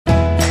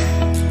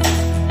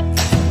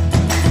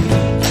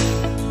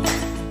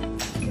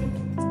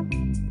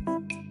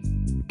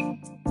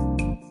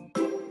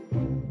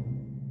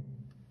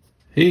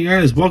Hey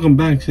guys, welcome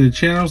back to the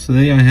channel.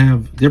 Today I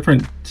have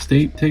different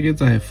state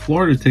tickets. I have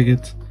Florida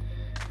tickets,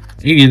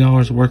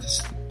 $80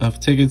 worth of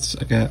tickets.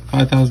 I got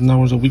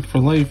 $5,000 a week for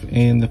life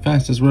and the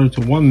fastest road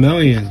to 1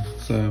 million.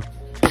 So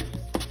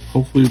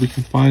hopefully we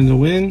can find a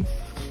win.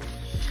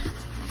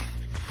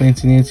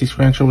 Fancy Nancy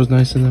Scratcher was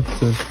nice enough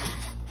to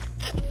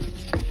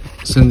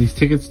send these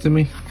tickets to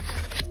me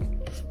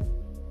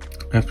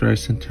after I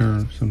sent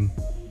her some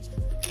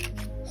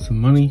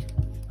money,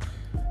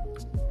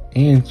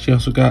 and she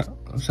also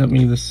sent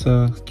me this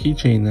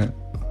keychain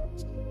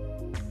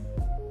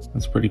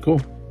that's pretty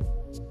cool.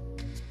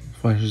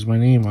 Flashes my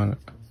name on it,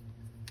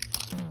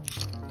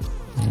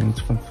 and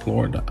it's from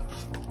Florida.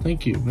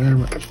 Thank you very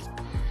much.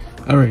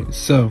 All right,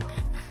 so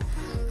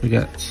we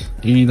got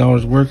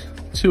 $80 worth,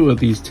 2 of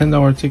these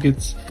 $10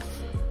 tickets,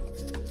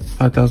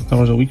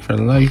 $5,000 a week for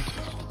life,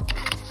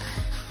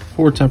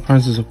 4 top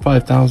prizes of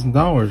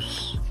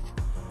 $5,000.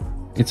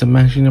 It's a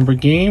matching number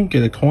game.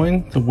 Get a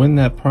coin to win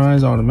that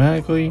prize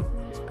automatically.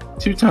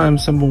 2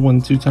 times symbol win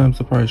 2 times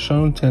the prize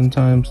shown, 10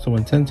 times to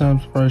win 10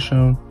 times the prize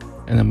shown,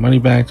 and a money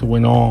bag to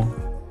win all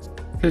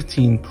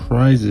 15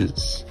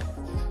 prizes.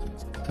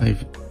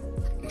 I've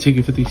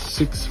taken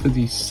 56,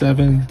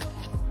 57.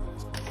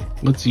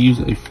 Let's use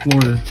a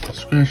Florida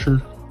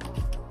Scratcher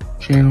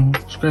channel,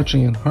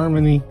 Scratching in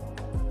Harmony,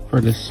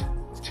 for this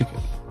ticket.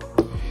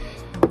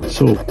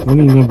 So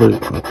winning number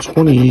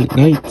 28,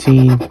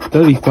 19,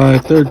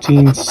 35,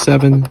 13,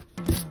 7,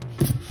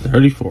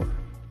 34.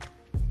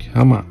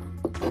 Come on.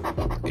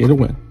 Get a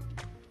win.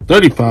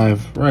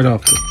 35 right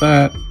off the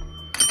bat.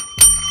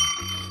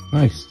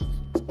 Nice.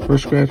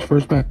 First scratch,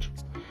 first match.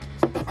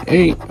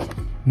 8,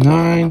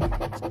 9,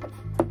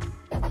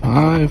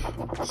 5,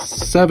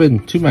 7.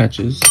 2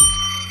 matches.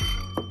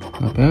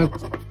 Not bad.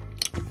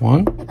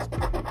 1.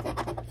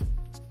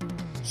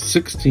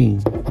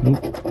 16.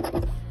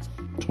 Nope.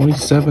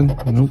 27.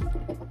 Nope.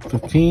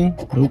 15.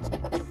 Nope.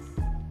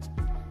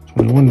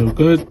 21. No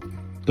good.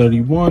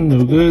 31.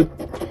 No good.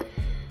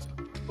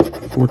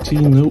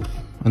 14. Nope.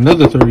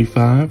 Another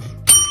 35,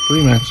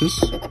 3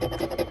 matches.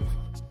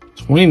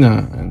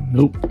 29,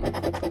 nope.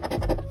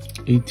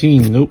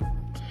 18, nope.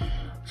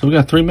 So we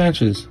got 3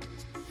 matches.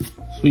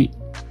 Sweet.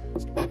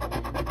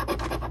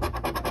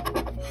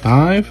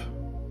 5,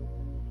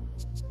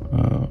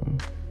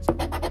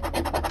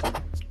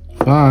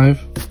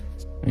 5,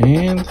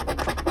 and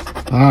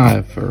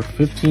 5 for a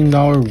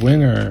 $15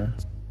 winner.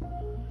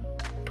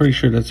 Pretty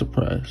sure that's a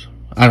prize.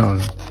 I don't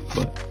know,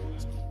 but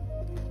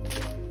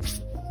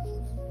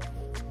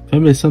if I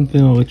miss something,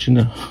 I'll let you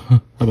know.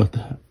 How about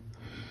that?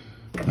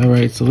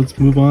 Alright, so let's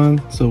move on.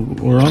 So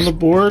we're on the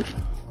board.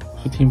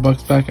 15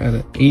 bucks back at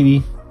an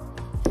 80.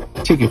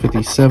 Ticket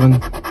 57.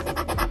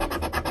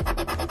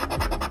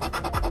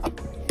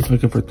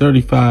 Looking for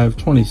 35,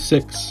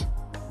 26,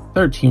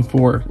 13,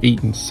 4,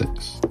 8, and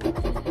 6.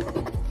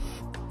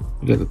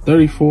 We got the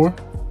 34.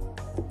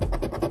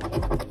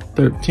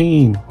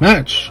 13.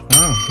 Match.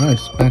 Wow,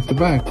 nice. Back to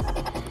back.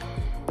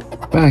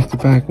 Back to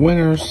back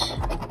winners.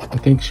 I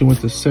think she went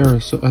to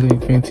Sarasota. I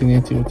think Fancy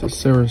Nancy went to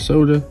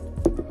Sarasota.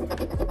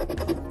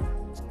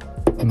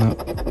 I'm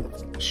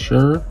not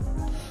sure.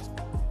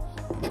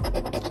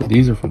 So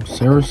these are from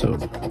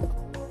Sarasota.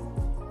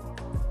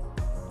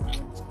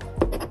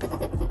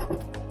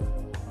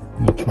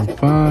 No,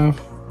 25,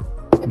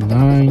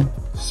 9,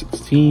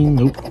 16,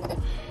 nope.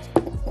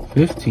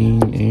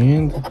 15,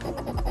 and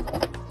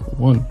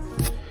 1.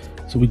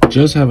 So we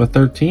just have a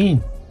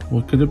 13.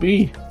 What could it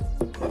be?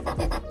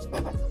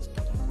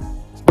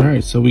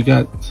 Alright, so we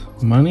got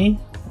money.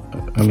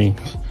 I mean,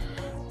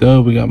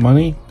 we got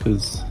money,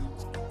 because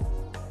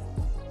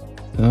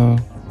I don't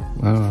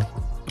know.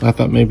 I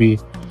thought maybe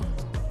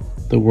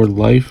the word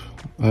life.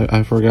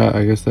 I forgot.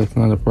 I guess that's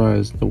not a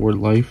prize. The word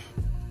life.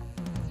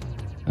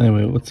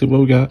 Anyway, let's see what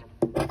we got.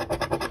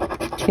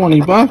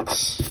 20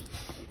 bucks.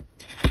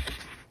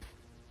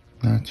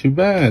 Not too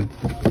bad.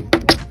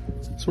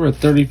 So we're at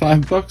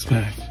 35 bucks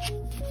back.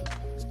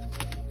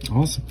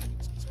 Awesome.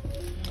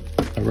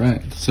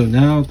 Alright, so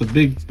now the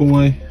big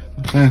boy,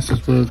 the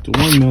fastest road to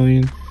 1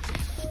 million.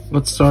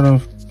 Let's start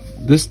off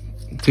this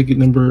ticket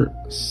number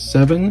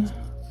 7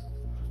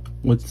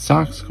 with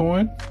Sox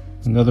coin,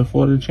 another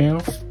Florida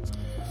channel.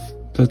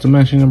 So it's a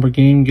matching number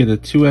game. Get a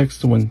 2x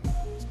to win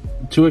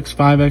 2x,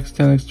 5x,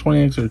 10x,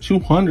 20x, or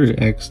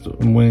 200x to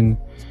win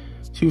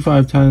 2,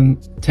 5,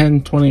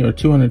 10, 20, or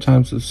 200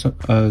 times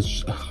can't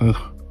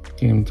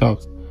even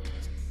talk.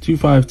 2,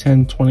 5,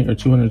 10, 20, or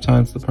 200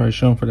 times the price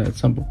shown for that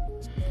symbol.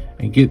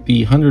 And get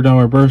the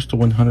 $100 burst to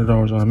win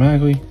 $100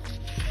 automatically.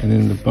 And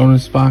then the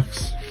bonus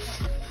box,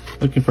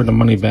 looking for the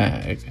money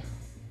bag,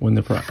 win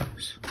the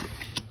prize.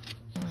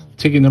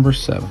 Ticket number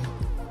 7.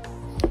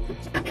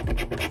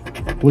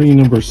 Winning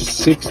number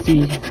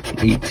 60,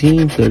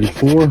 18,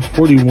 34,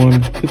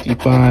 41,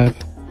 55,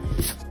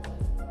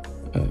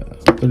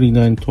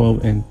 39,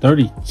 12, and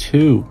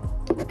 32.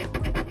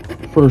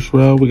 First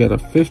row, we got a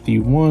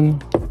 51,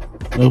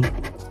 no,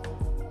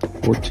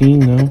 14,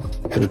 no,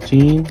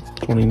 13,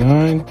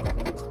 29,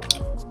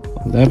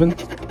 11,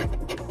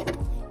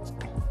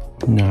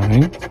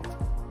 9,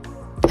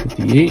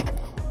 58,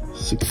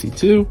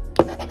 62,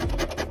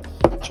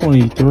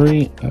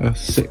 23,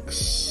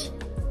 6.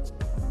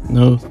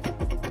 No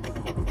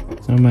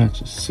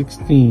matches.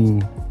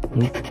 16,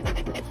 nope.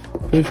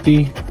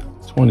 50,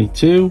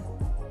 22,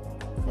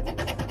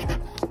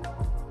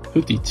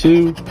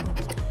 52,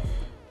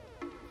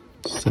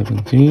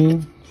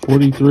 17,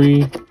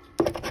 43,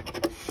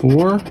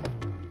 4,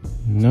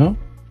 no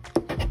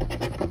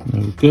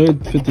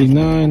good.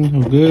 59,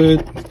 no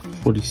good.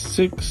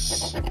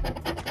 46,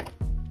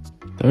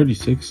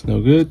 36,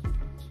 no good.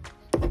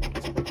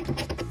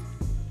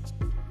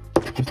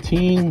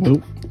 15,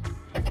 nope.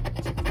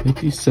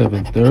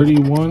 57,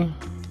 31,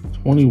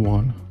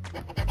 21,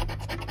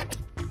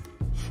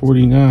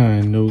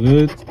 49, no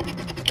good.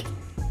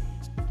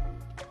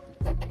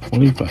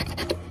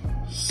 25,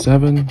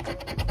 7,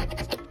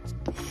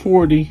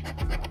 40,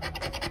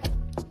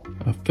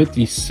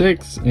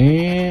 56,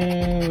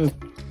 and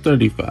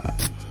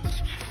 35.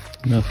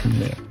 Nothing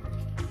there.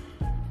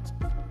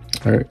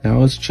 Alright, now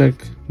let's check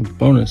the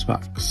bonus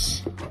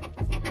box.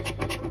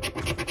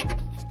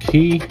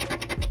 Key,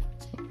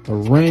 a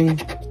ring,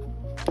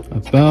 a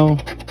bell,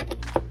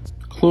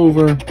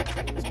 clover,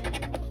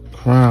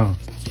 crown.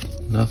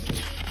 Nothing.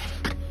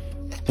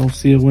 Don't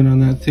see a win on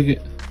that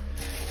ticket.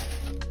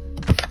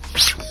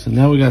 So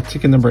now we got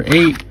ticket number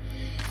 8.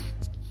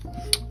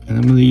 And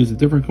I'm going to use a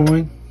different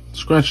coin.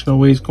 Scratch No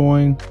Waste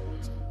coin.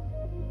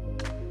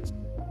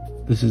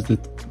 This is the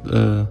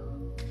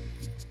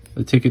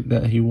ticket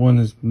that he won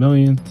his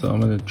million. So I'm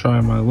going to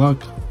try my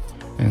luck.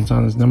 And it's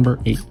on his number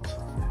 8.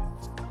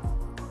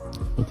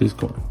 With this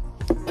coin.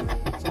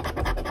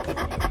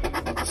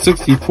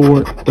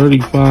 64,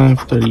 35,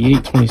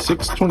 38,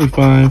 26,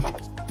 25,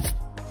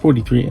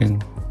 43,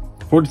 and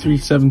 43,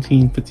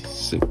 17,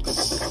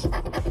 56,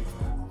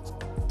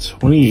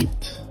 28,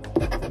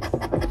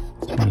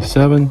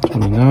 27,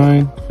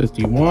 29,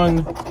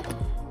 51,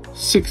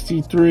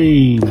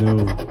 63,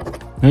 no,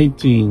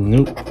 19,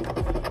 nope,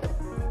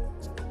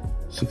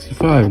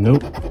 65,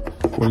 nope,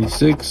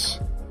 46,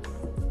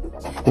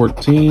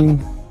 14,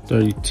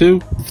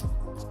 32,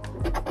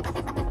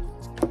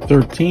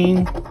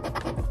 13,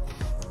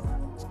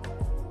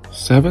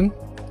 7,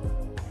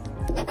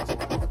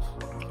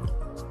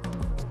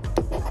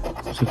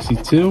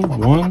 62,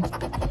 1,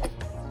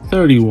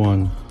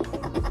 31,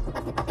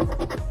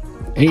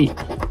 8,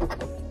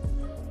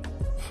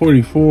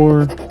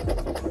 44,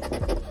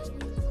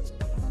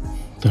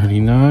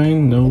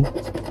 39, no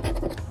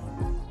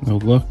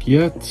luck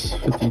yet,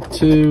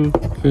 52,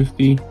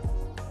 50,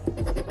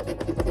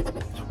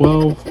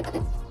 12,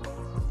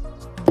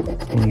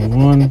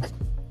 21,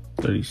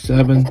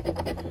 37,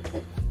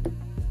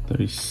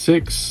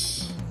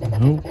 36,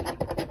 no,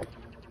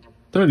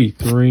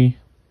 33,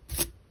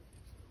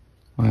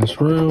 last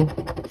row,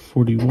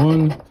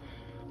 41,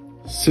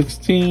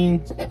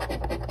 16,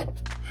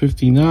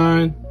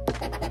 59,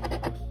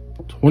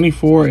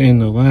 24,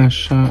 and the last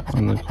shot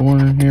on the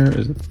corner here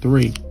is a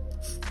 3.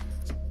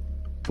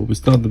 But we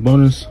still have the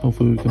bonus.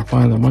 Hopefully we can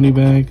find the money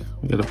bag.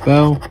 We got a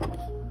bell,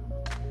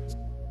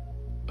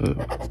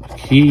 a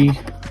key,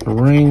 a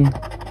ring,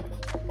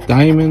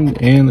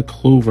 diamond, and a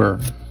clover.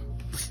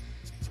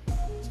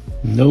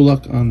 No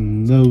luck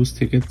on those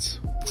tickets,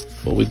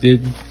 but we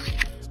didn't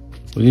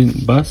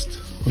bust.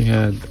 We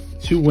had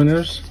 2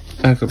 winners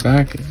back to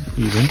back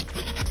even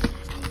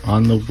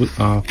on the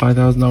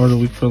 $5,000 a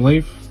week for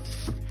life,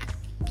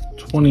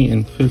 20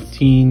 and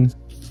 15,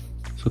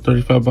 so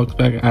 35 bucks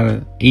back out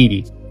of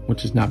 80,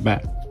 which is not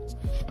bad.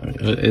 I mean,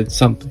 it's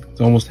something.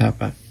 It's almost half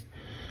back.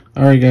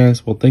 All right,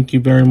 guys. Well, thank you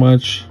very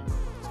much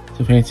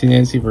to Fancy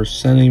Nancy for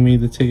sending me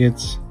the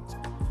tickets,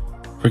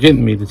 for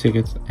getting me the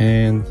tickets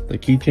and the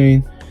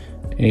keychain.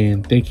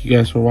 And thank you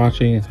guys for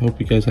watching, and hope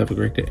you guys have a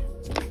great day.